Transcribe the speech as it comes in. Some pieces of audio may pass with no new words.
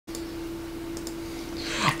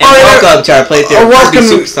And welcome to our playthrough of welcome,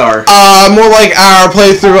 Superstar. More like our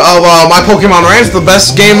playthrough of My Pokémon Ranch, the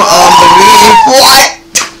best game on the Wii. What?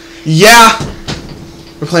 Yeah.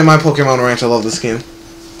 We're playing My Pokémon Ranch. I love this game.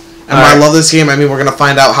 And when I love this game, I mean we're going to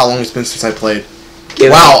find out how long it's been since I played.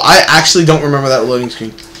 Wow, I actually don't remember that loading screen.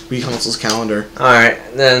 Wii console's calendar. Alright,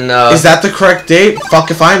 then, is that the correct date? Fuck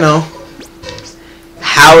if I know.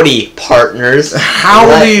 Howdy, partners.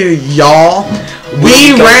 Howdy, y'all.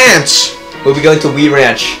 Wii Ranch. We'll be going to Wii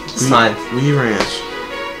Ranch this time. Wii Ranch.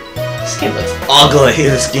 This game looks ugly.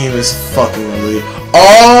 This game is fucking ugly.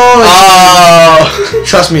 Oh!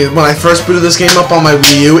 Trust me, when I first booted this game up on my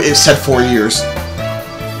Wii U, it said 4 years.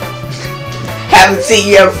 Haven't seen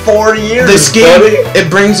you in 4 years. This game, it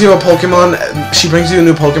brings you a Pokemon. She brings you a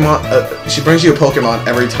new Pokemon. She brings you a Pokemon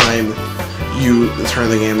every time you turn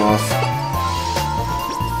the game off.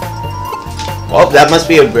 Well, that must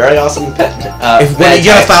be a very awesome pet. When you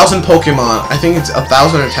get 1,000 Pokemon, I think it's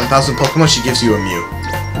 1,000 or 10,000 Pokemon, she gives you a Mew,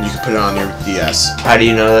 and you can put it on your DS. How do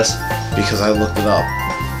you know this? Because I looked it up.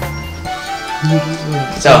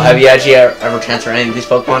 So, have you actually ever transferred any of these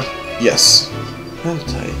Pokemon? Yes. Hold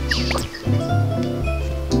tight.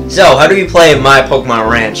 So, how do you play My Pokémon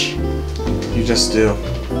Ranch? You just do.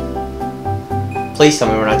 Please tell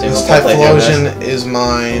me we're not doing this Typhlosion is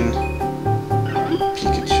mine.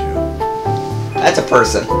 Pikachu. That's a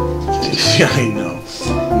person. Yeah, I know.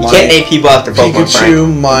 You can't name people after Pokemon. Pikachu,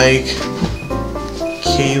 Mike,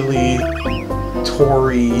 Kaylee,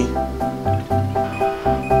 Tori,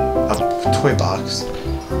 a toy box,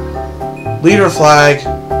 leader flag.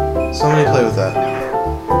 Somebody play with that.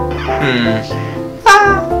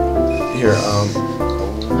 Here,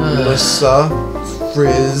 Melissa,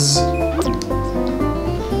 Frizz.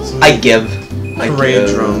 I give. Parade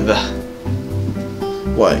drum.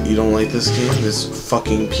 What? You don't like this game? This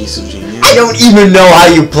fucking piece of genius? I don't even know how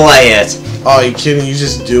you play it. Oh, you kidding? You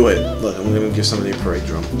just do it. Look, I'm gonna give somebody a parade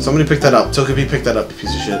drum. Somebody pick that up. Togepi, pick that up, you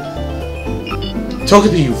piece of shit.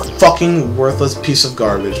 Togepi, you fucking worthless piece of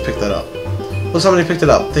garbage. Pick that up. Look, somebody picked it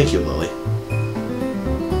up. Thank you, Lily.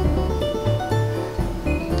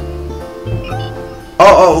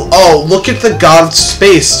 Oh, look at the god of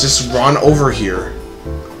space just run over here.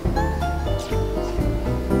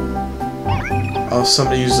 Oh,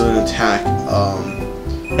 somebody used an attack.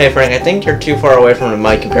 Hey Frank, I think you're too far away from the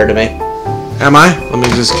mic compared to me. Am I? Let me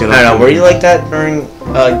just get up. I don't know, were you like that during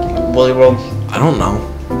Woolly World? I don't know.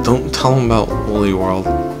 Don't tell them about Woolly World.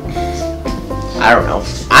 I don't know.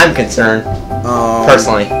 I'm concerned.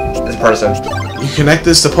 Personally, as a person. You connect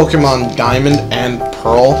this to Pokemon Diamond and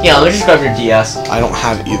Pearl. Yeah, let me just grab your DS. I don't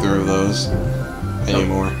have either of those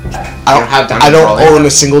anymore. I don't own a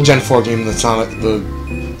single Gen 4 game that's not the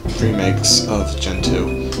remakes of Gen 2.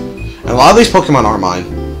 And a lot of these Pokemon are mine.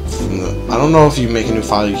 I don't know if you make a new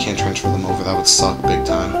file, you can't transfer them over. That would suck big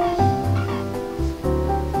time.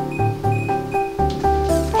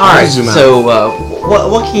 Alright, so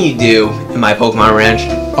what can you do in My Pokémon Ranch?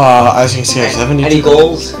 As you can see, I have 72. Any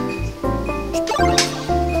goals?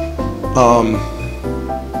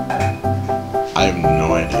 I have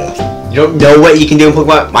no idea. You don't know what you can do in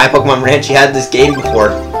My Pokémon Ranch? You had this game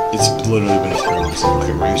before. It's literally been 4 months. Look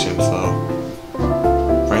at range info.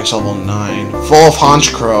 Ranch level 9. Full of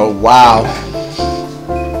Honchkrow. Wow.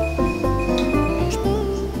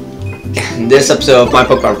 In this episode of My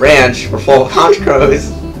Pokémon Ranch, we're full of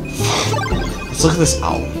Honchkrows. Let's look at this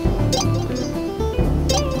album.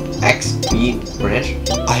 XB Ranch?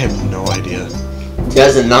 I have no idea.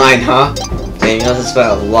 2009, huh? Dang, you must have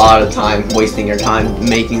spent a lot of time wasting your time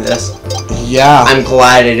making this. Yeah. I'm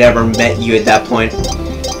glad I never met you at that point.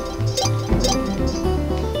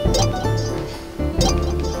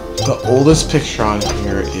 The oldest picture on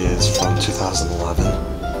here is from 2011.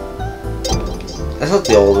 That's not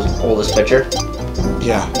the oldest picture.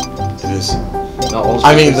 Yeah, it is.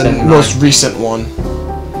 I mean, the most recent one.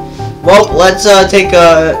 Well, let's take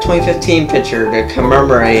a 2015 picture to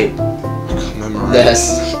commemorate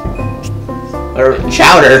this. Or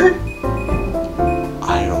Chowder.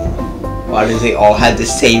 I don't know. Why do they all have the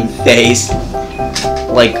same face?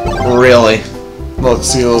 Like, really? Look,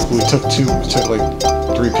 see, look, we took like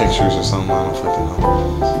 3 pictures or something, I don't fucking know.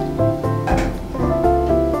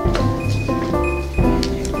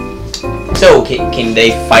 So, can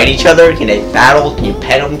they fight each other? Can they battle? Can you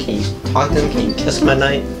pet them? Can you talk to them? Can you kiss them at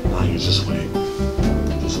night? No, you just wait.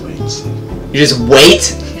 Just wait and see. You just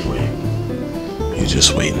wait? You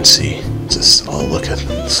just wait and see. Just, oh, look at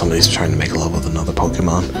somebody's trying to make love with another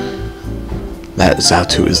Pokemon. That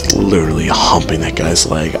Zatu is literally humping that guy's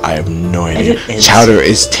leg. I have no idea. Chowder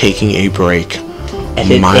is taking a break. And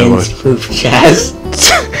it ends smooth jazz.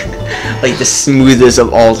 Like the smoothest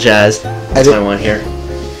of all jazz. That's what I want here.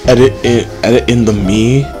 edit in the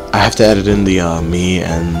me. I have to edit in the me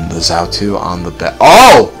and the Zautu on the bet.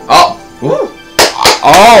 Oh!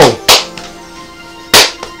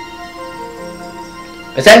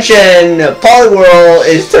 Attention! Poliwhirl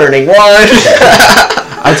is turning 1.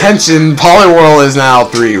 Attention! Poliwhirl is now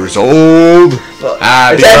 3 years old.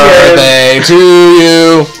 Happy birthday to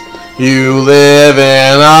you. You live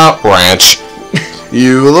in a ranch.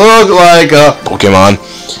 You look like a Pokemon.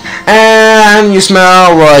 And you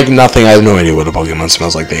smell like nothing. I have no idea what a Pokemon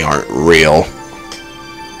smells like. They aren't real.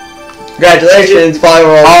 Congratulations,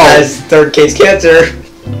 Poliwhirl has 3rd case cancer.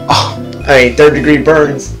 I mean, 3rd degree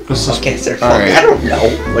burns. Cancer. Right. I don't know.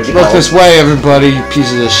 What'd you Look call this way, everybody, you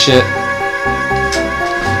pieces of shit.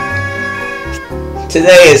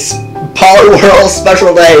 Today is Poliwhirl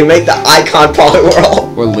special day. Make the icon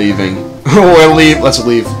Poliwhirl. We're leaving. Let's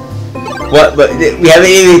leave. What? But we haven't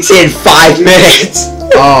even seen 5 minutes.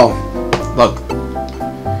 Oh, look.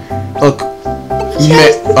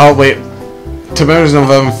 Oh wait. Tomorrow's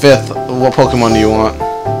November 5th. What Pokemon do you want?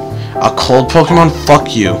 A cold Pokemon?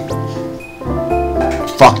 Fuck you.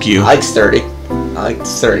 Fuck you. I like sturdy. I like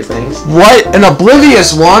sturdy things. What? An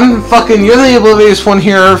oblivious one? Fucking, you're the oblivious one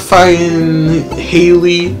here. Fucking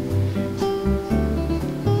Haley.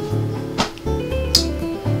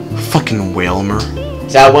 Fucking Whalmer.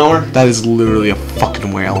 Is that a Whalmer? That is literally a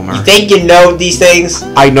fucking Whalmer. You think you know these things?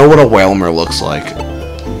 I know what a Whalmer looks like.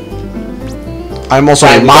 I'm also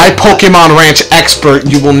a My Pokemon Ranch expert.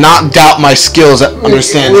 You will not doubt my skills at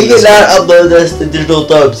understanding We cannot upload this to digital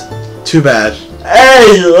dubs. Too bad.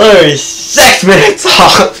 Hey, literally 6 minutes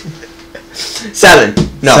off. 7.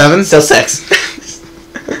 No. 7? Still 6.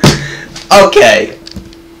 Okay.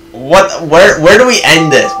 What? Where do we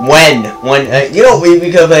end this? When? You know what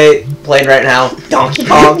we could have played right now? Donkey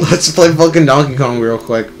Kong. Let's play fucking Donkey Kong real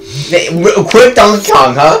quick. Quick Donkey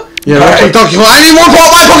Kong, huh? Yeah, real quick Donkey Kong. I need more My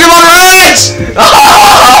Pokemon Ranch!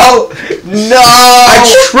 Oh no! I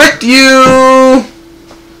tricked you.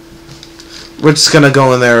 We're just gonna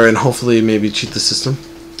go in there and hopefully maybe cheat the system.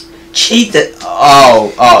 Cheat the?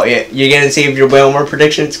 Oh, yeah. You're gonna see if your Whalmer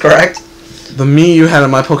prediction is correct. The me you had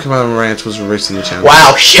on My Pokemon Ranch was erasing the channel.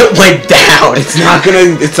 Wow, shit went down. It's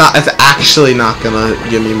actually not gonna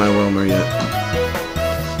give me my Whalmer yet.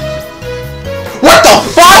 What the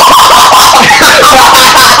fuck?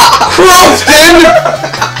 Crofton!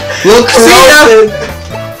 Look, Crofton.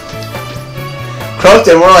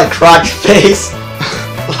 Crofton, more like crotch face.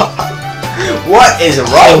 What is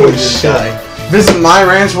wrong with this guy? Visit my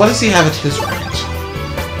ranch? What does he have at his ranch?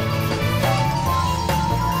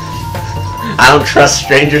 I don't trust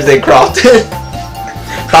strangers in Crofton.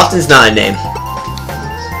 Crofton's not a name.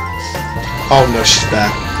 Oh no, she's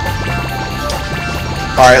back.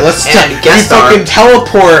 Alright, let's fucking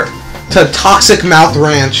teleport to Toxic Mouth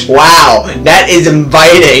Ranch. Wow, that is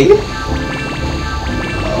inviting.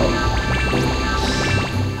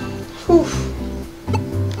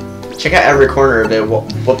 Check out every corner of it.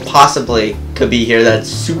 What possibly could be here that's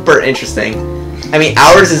super interesting. I mean,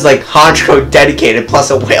 ours is like Honcho dedicated plus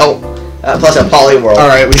a whale, plus a Poliwhirl.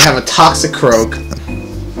 Alright, we have a Toxic Croak.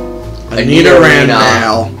 A Nidoran.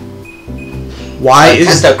 Why is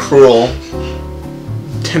Tentacruel?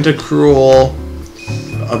 Tentacruel.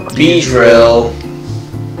 A Beedrill.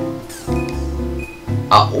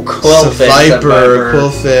 Quillfish. Viper.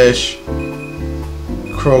 Quillfish.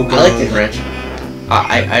 Krogan. I like this ranch.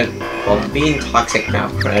 Well, being Toxic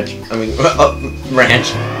Mouth Ranch. I mean,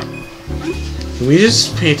 ranch. Can we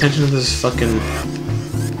just pay attention to this fucking...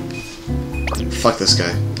 Fuck this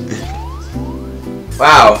guy.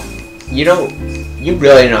 Wow. You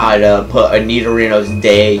really know how to put a Nidorino's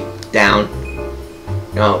day down.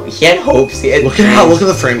 No, he had hopes. He had look at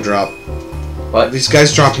the frame drop. What? These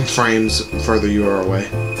guys dropping frames further you are away.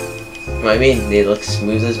 I mean, they look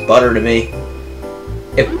smooth as butter to me.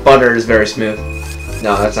 If butter is very smooth.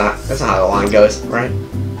 No, that's not how the line goes, right?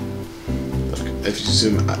 Look, if you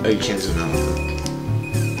zoom out, you can't zoom out.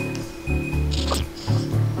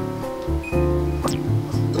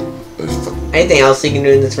 Anything else you can do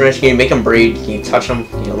in this ranch? Can you make them breed? Can you touch them?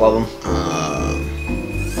 Can you love them?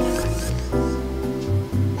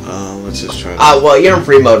 Let's just try. Well, you're in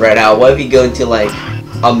free mode right now. What if you go into like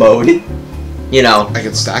a mode? You know. I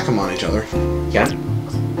can stack them on each other. Yeah.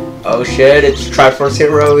 Oh shit! It's Triforce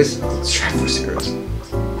Heroes. It's Triforce Heroes.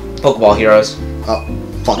 Pokeball Heroes. Oh,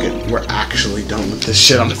 fuck it. We're actually done with this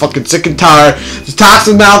shit. I'm fucking sick and tired. The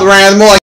Toxic Mouth Ranch. More like